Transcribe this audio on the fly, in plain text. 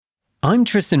I'm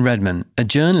Tristan Redman, a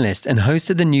journalist and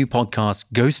host of the new podcast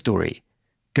Ghost Story.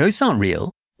 Ghosts aren't real,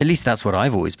 at least that's what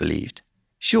I've always believed.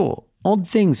 Sure, odd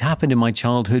things happened in my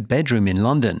childhood bedroom in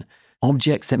London,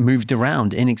 objects that moved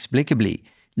around inexplicably,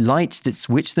 lights that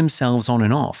switched themselves on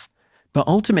and off. But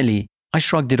ultimately, I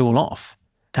shrugged it all off.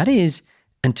 That is,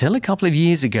 until a couple of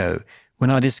years ago, when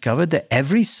I discovered that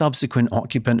every subsequent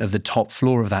occupant of the top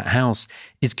floor of that house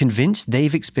is convinced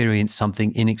they've experienced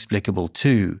something inexplicable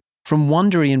too. From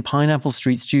Wondery and Pineapple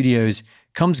Street Studios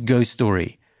comes Ghost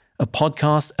Story, a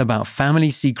podcast about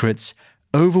family secrets,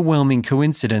 overwhelming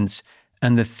coincidence,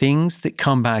 and the things that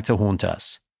come back to haunt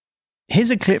us.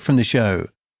 Here's a clip from the show.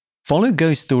 Follow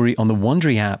Ghost Story on the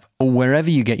Wondery app or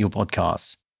wherever you get your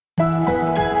podcasts.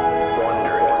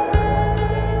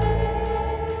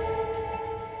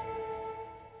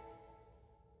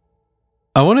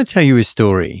 I want to tell you a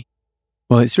story.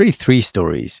 Well, it's really three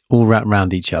stories, all wrapped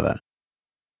around each other.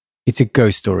 It's a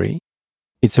ghost story,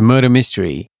 it's a murder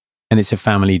mystery, and it's a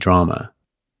family drama.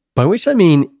 By which I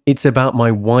mean it's about my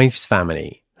wife's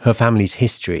family, her family's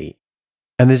history,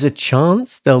 and there's a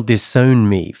chance they'll disown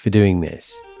me for doing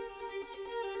this.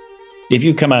 If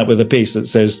you come out with a piece that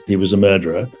says he was a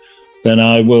murderer, then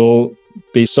I will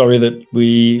be sorry that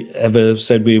we ever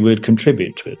said we would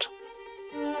contribute to it.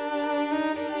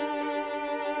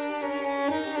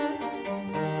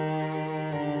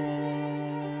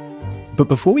 But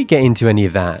before we get into any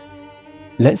of that,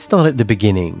 let's start at the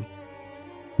beginning,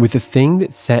 with the thing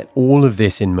that set all of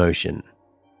this in motion.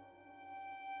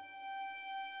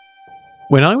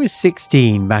 When I was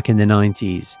 16 back in the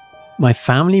 90s, my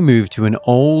family moved to an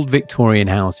old Victorian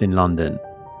house in London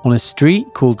on a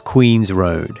street called Queen's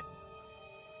Road.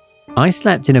 I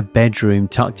slept in a bedroom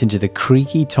tucked into the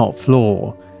creaky top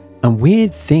floor, and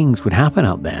weird things would happen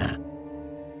up there.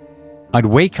 I'd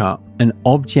wake up and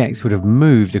objects would have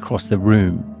moved across the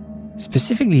room,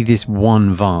 specifically this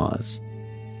one vase.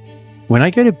 When I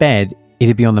go to bed,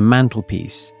 it'd be on the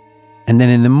mantelpiece, and then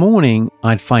in the morning,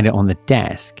 I'd find it on the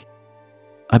desk.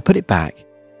 I'd put it back,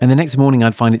 and the next morning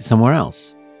I'd find it somewhere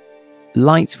else.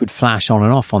 Lights would flash on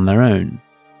and off on their own,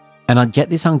 and I'd get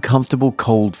this uncomfortable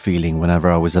cold feeling whenever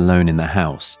I was alone in the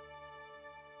house.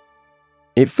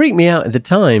 It freaked me out at the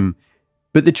time,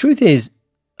 but the truth is,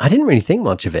 I didn't really think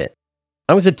much of it.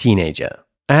 I was a teenager.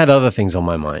 I had other things on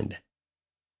my mind.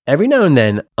 Every now and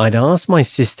then, I'd ask my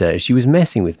sister if she was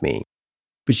messing with me,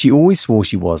 but she always swore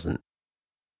she wasn't.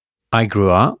 I grew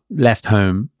up, left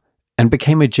home, and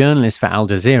became a journalist for Al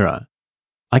Jazeera.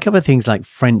 I cover things like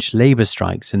French labor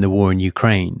strikes and the war in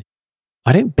Ukraine.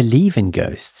 I don't believe in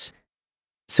ghosts.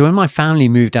 So when my family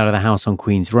moved out of the house on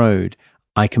Queen's Road,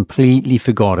 I completely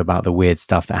forgot about the weird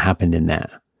stuff that happened in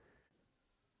there.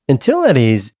 Until that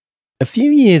is, a few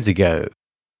years ago,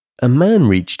 a man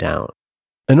reached out,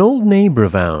 an old neighbor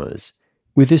of ours,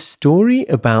 with a story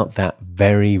about that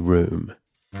very room.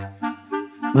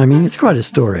 I mean, it's quite a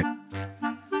story.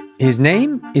 His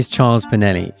name is Charles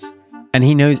Pinellis, and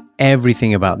he knows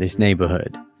everything about this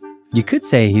neighborhood. You could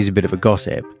say he's a bit of a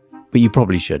gossip, but you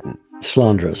probably shouldn't.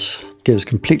 Slanderous. Gives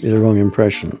completely the wrong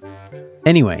impression.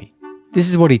 Anyway, this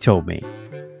is what he told me.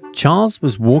 Charles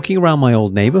was walking around my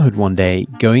old neighborhood one day,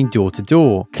 going door to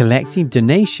door, collecting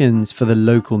donations for the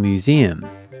local museum.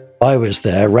 I was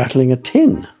there rattling a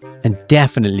tin. And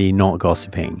definitely not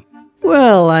gossiping.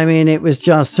 Well, I mean, it was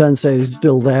just so-and-so's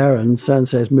still there and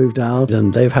so-and-so's moved out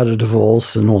and they've had a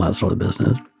divorce and all that sort of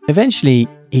business. Eventually,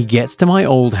 he gets to my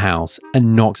old house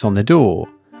and knocks on the door.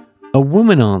 A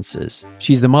woman answers.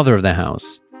 She's the mother of the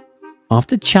house.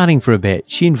 After chatting for a bit,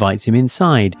 she invites him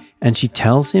inside and she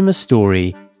tells him a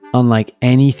story unlike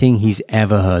anything he's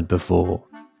ever heard before.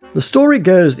 The story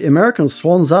goes the American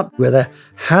swans up with a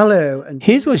hello and...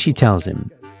 Here's what she tells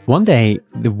him. One day,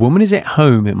 the woman is at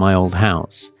home at my old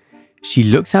house. She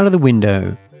looks out of the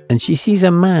window and she sees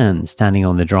a man standing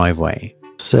on the driveway.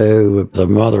 So the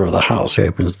mother of the house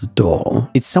opens the door.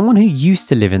 It's someone who used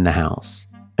to live in the house,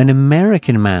 an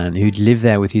American man who'd lived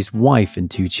there with his wife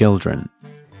and 2 children.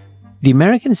 The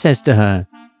American says to her,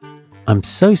 "I'm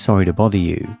so sorry to bother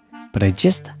you, but I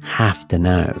just have to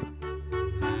know.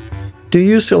 Do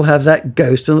you still have that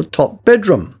ghost in the top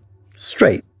bedroom?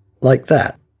 Straight, like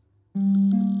that."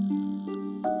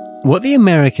 What the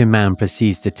American man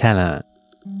proceeds to tell her,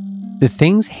 the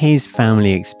things his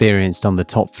family experienced on the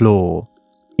top floor,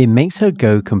 it makes her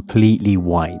go completely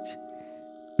white.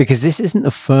 Because this isn't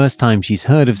the first time she's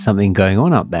heard of something going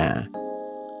on up there.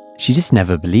 She just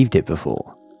never believed it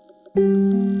before.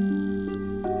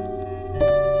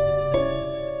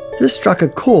 This struck a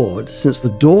chord since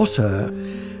the daughter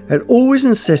had always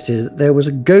insisted there was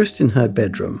a ghost in her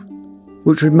bedroom,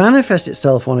 which would manifest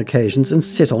itself on occasions and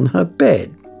sit on her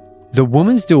bed. The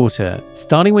woman's daughter,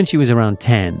 starting when she was around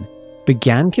 10,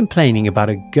 began complaining about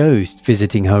a ghost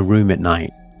visiting her room at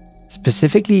night,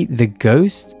 specifically the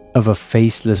ghost of a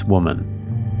faceless woman.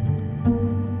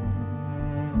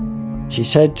 She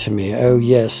said to me, "Oh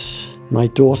yes, my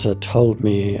daughter told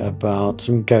me about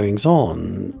some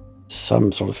goings-on.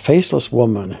 Some sort of faceless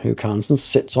woman who comes and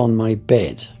sits on my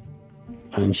bed."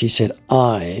 And she said,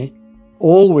 "I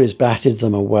always batted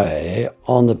them away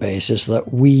on the basis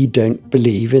that we don't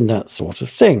believe in that sort of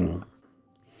thing.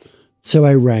 So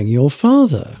I rang your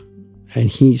father, and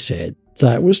he said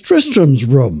that was Tristram's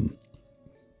room.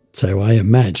 So I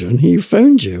imagine he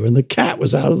phoned you and the cat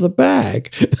was out of the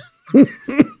bag."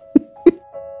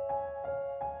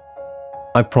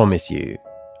 I promise you,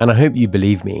 and I hope you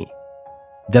believe me,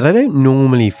 that I don't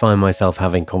normally find myself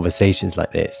having conversations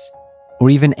like this, or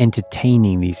even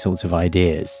entertaining these sorts of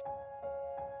ideas.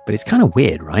 But it's kind of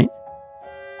weird, right?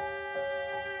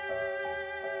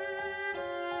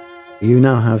 You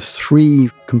now have 3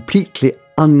 completely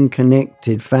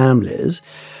unconnected families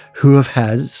who have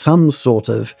had some sort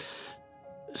of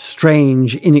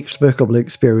strange, inexplicable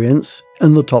experience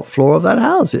on the top floor of that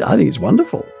house. I think it's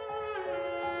wonderful.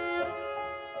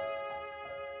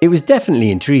 It was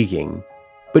definitely intriguing,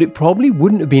 but it probably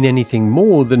wouldn't have been anything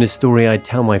more than a story I'd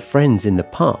tell my friends in the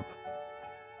pub.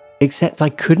 Except I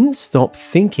couldn't stop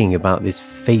thinking about this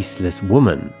faceless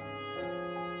woman.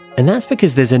 And that's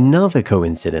because there's another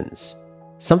coincidence,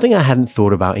 something I hadn't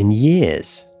thought about in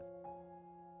years.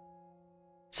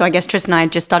 So I guess Tristan and I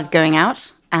had just started going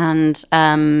out, and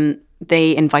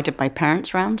they invited my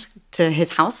parents round to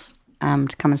his house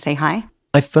to come and say hi.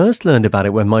 I first learned about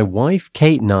it when my wife,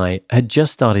 Kate, and I had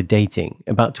just started dating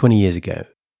about 20 years ago.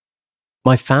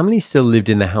 My family still lived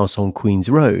in the house on Queen's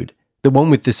Road, the one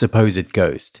with the supposed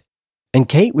ghost, and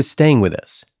Kate was staying with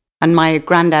us. And my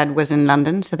granddad was in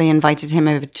London, so they invited him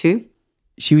over too.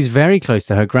 She was very close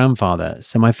to her grandfather,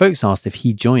 so my folks asked if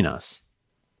he'd join us.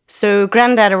 So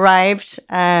granddad arrived.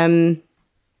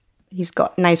 He's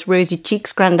got nice rosy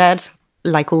cheeks, granddad,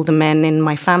 like all the men in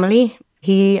my family.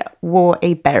 He wore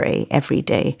a beret every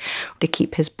day to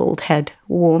keep his bald head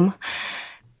warm.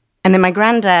 And then my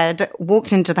granddad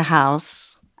walked into the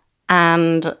house,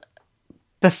 and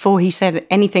before he said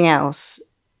anything else,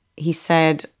 he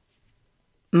said,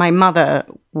 "My mother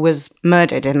was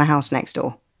murdered in the house next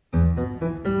door."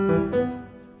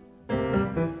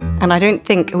 And I don't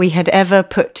think we had ever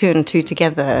put 2 and 2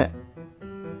 together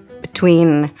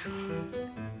between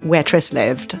where Tris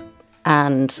lived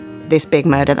and this big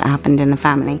murder that happened in the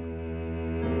family.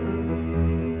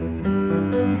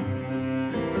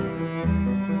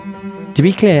 To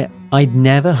be clear, I'd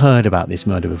never heard about this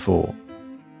murder before.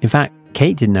 In fact,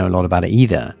 Kate didn't know a lot about it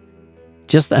either.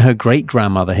 Just that her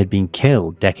great-grandmother had been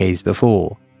killed decades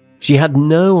before. She had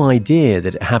no idea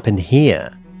that it happened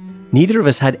here. Neither of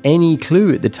us had any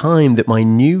clue at the time that my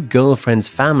new girlfriend's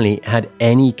family had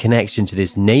any connection to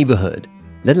this neighborhood,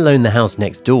 let alone the house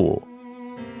next door.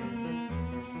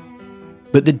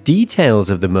 But the details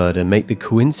of the murder make the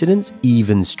coincidence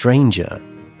even stranger.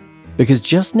 Because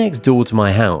just next door to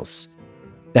my house,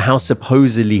 the house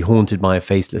supposedly haunted by a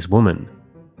faceless woman,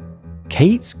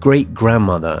 Kate's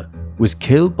great-grandmother was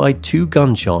killed by 2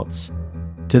 gunshots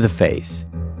to the face.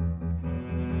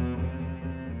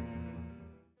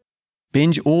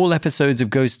 Binge all episodes of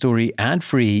Ghost Story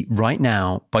ad-free right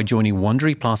now by joining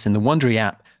Wondery Plus in the Wondery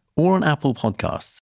app or on Apple Podcasts.